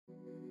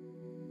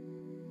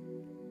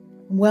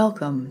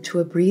Welcome to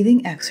a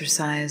breathing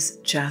exercise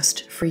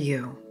just for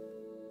you.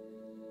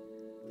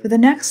 For the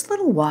next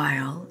little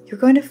while, you're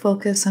going to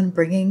focus on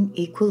bringing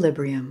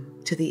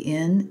equilibrium to the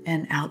in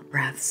and out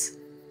breaths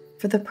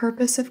for the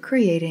purpose of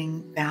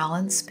creating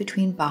balance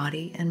between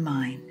body and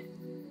mind.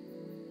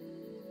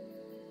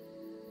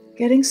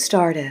 Getting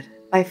started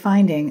by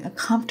finding a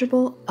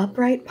comfortable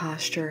upright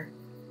posture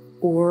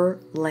or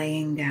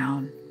laying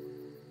down,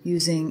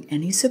 using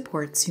any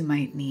supports you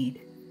might need.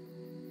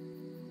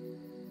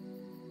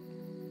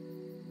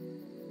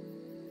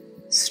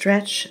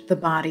 Stretch the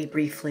body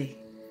briefly,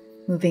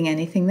 moving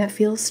anything that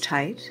feels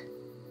tight,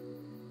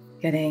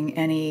 getting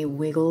any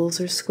wiggles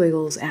or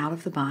squiggles out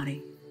of the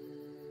body.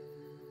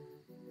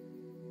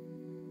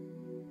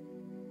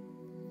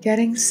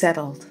 Getting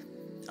settled,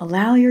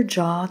 allow your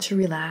jaw to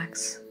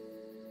relax,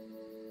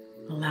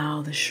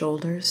 allow the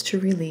shoulders to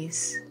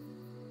release,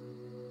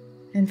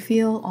 and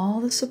feel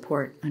all the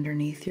support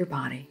underneath your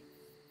body.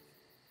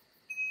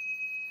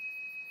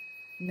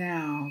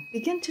 Now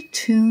begin to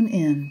tune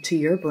in to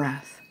your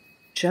breath,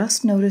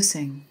 just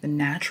noticing the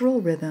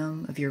natural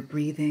rhythm of your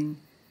breathing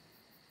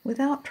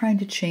without trying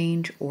to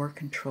change or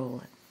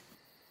control it.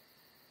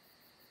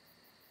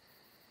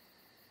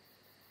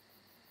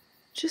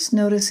 Just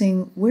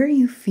noticing where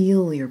you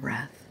feel your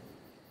breath,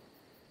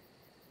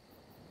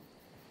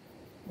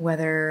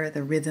 whether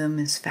the rhythm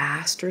is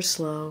fast or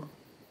slow,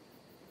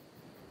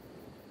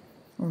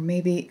 or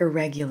maybe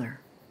irregular.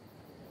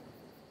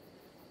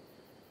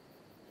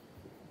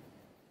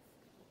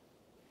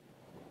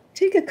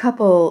 Take a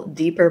couple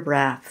deeper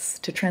breaths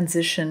to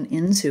transition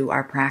into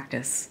our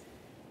practice,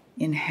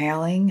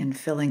 inhaling and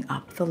filling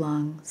up the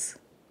lungs.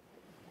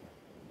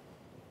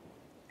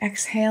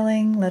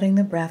 Exhaling, letting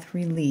the breath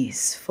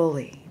release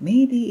fully,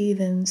 maybe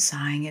even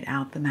sighing it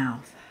out the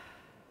mouth.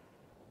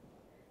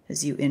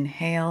 As you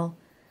inhale,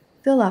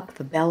 fill up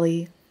the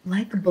belly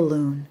like a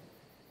balloon.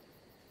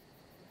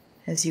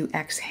 As you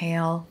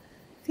exhale,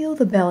 feel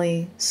the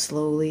belly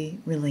slowly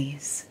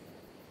release.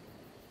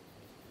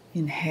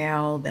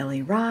 Inhale,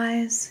 belly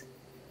rise.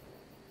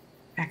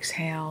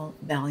 Exhale,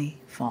 belly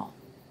fall.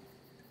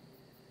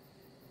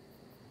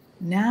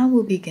 Now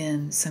we'll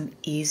begin some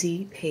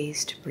easy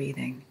paced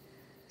breathing,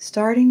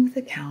 starting with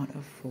a count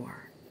of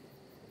 4.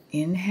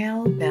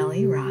 Inhale,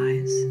 belly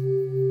rise.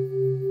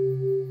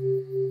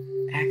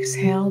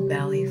 Exhale,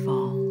 belly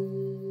fall.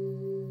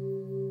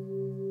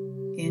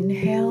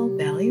 Inhale,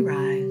 belly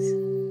rise.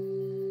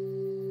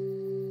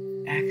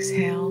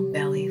 Exhale,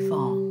 belly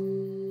fall.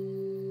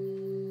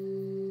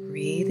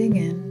 Breathing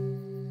in,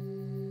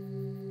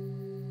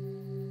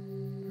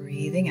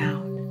 breathing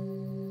out.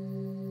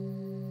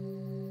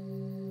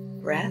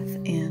 Breath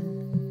in,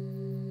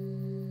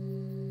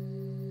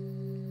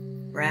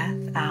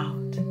 breath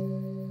out.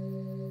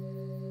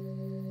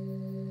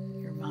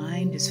 Your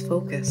mind is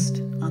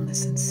focused on the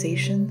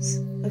sensations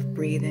of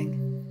breathing.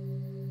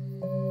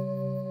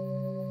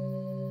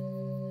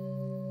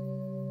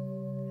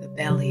 The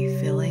belly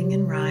filling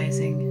and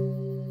rising.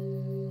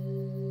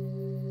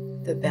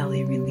 The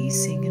belly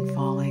releasing and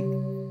falling.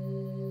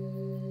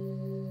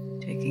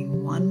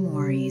 Taking one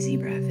more easy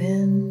breath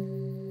in,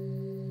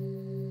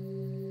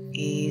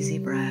 easy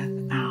breath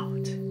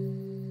out.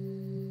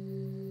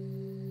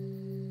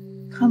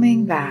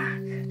 Coming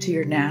back to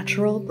your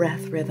natural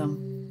breath rhythm,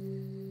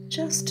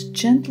 just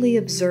gently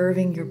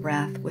observing your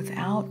breath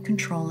without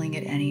controlling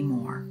it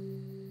anymore.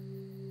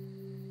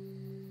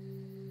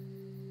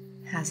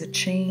 Has it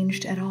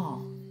changed at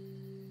all?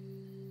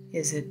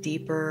 Is it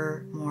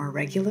deeper, more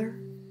regular?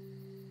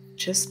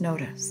 Just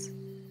notice.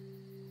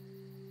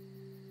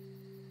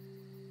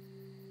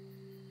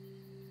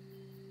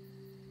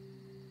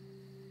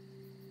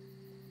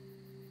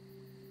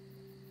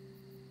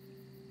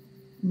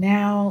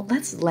 Now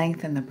let's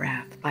lengthen the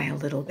breath by a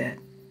little bit.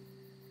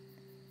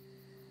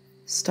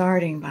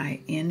 Starting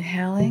by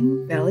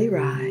inhaling, belly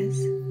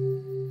rise.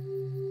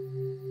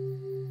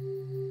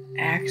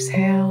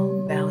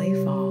 Exhale, belly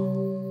fall.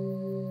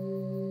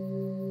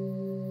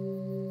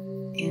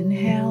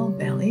 Inhale,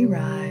 belly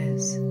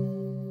rise.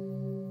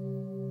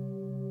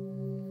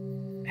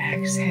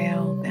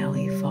 Exhale,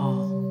 belly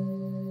fall.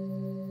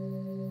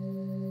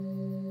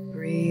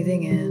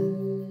 Breathing in,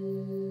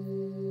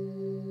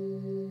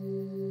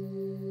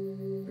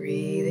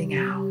 breathing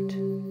out.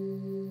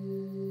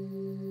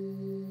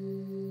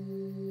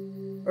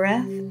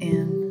 Breath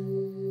in,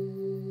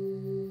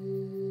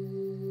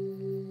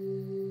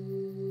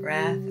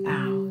 breath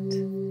out.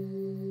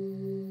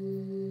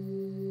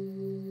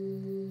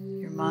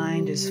 Your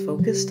mind is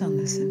focused on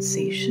the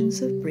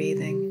sensations of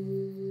breathing.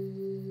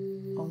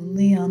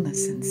 Only on the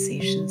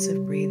sensations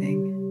of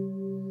breathing,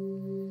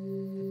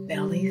 the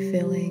belly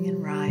filling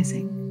and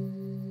rising,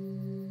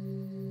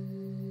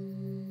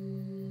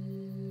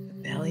 the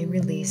belly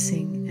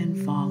releasing and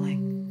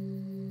falling.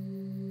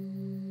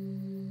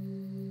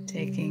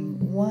 Taking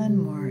one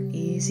more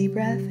easy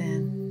breath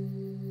in,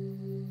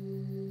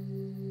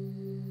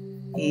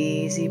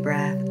 easy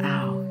breath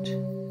out.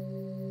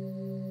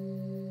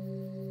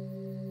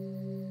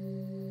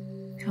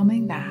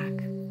 Coming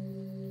back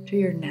to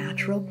your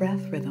natural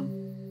breath rhythm.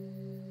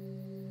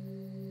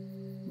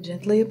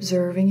 Gently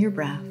observing your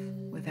breath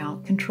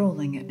without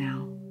controlling it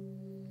now.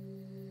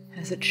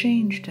 Has it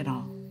changed at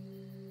all?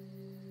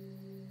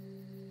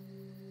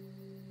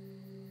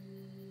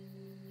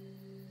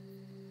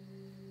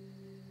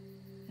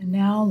 And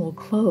now we'll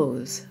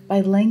close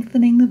by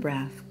lengthening the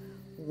breath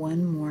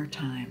one more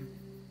time.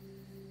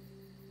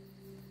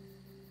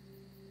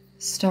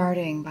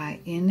 Starting by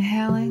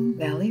inhaling,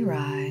 belly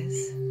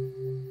rise.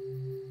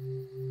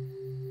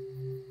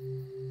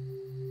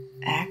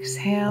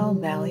 Exhale,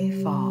 belly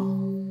fall.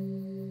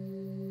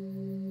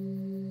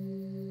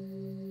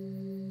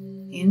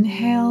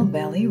 Inhale,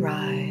 belly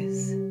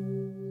rise.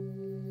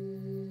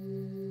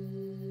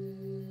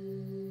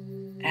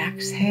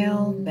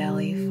 Exhale,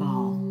 belly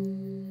fall.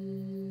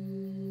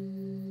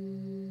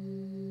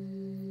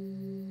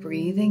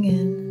 Breathing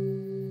in.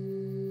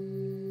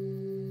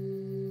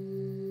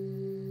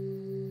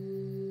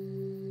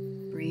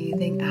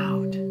 Breathing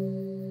out.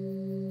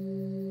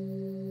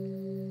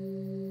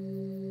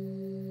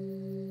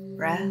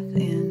 Breath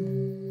in.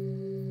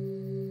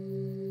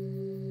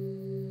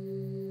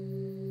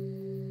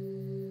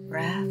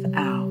 Breath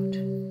out.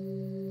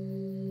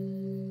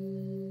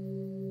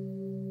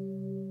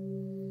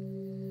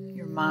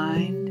 Your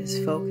mind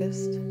is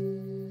focused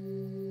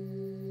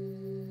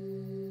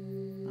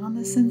on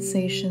the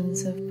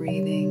sensations of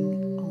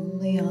breathing,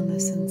 only on the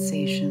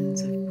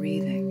sensations of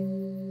breathing.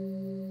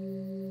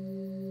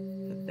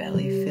 The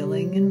belly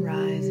filling and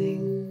rising,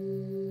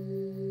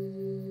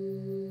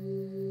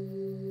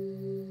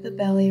 the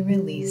belly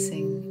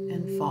releasing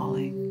and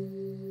falling.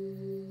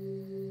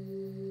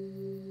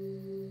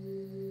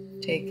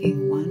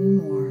 Taking one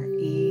more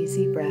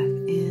easy breath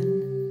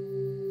in,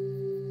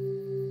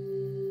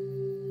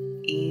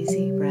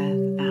 easy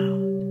breath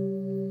out.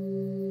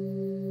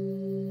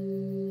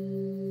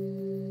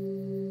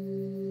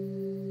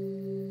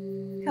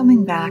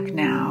 Coming back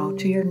now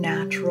to your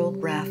natural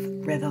breath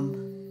rhythm.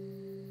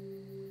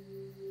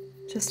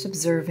 Just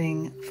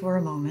observing for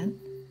a moment.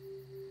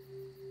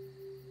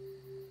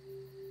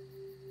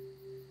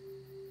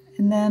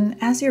 And then,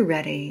 as you're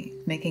ready,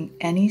 making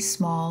any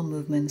small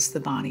movements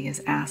the body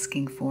is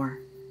asking for,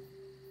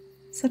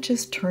 such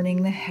as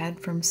turning the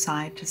head from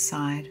side to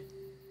side,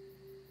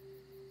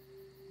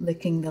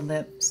 licking the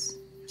lips,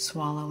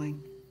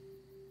 swallowing,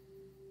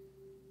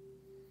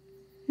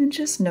 and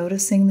just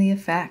noticing the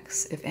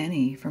effects, if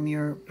any, from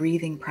your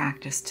breathing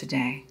practice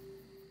today.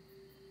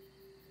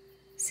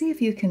 See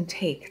if you can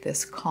take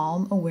this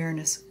calm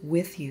awareness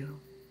with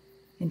you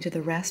into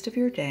the rest of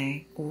your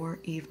day or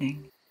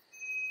evening.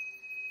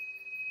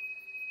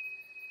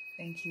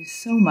 Thank you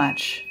so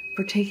much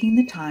for taking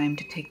the time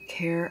to take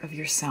care of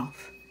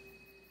yourself.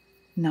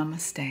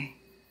 Namaste.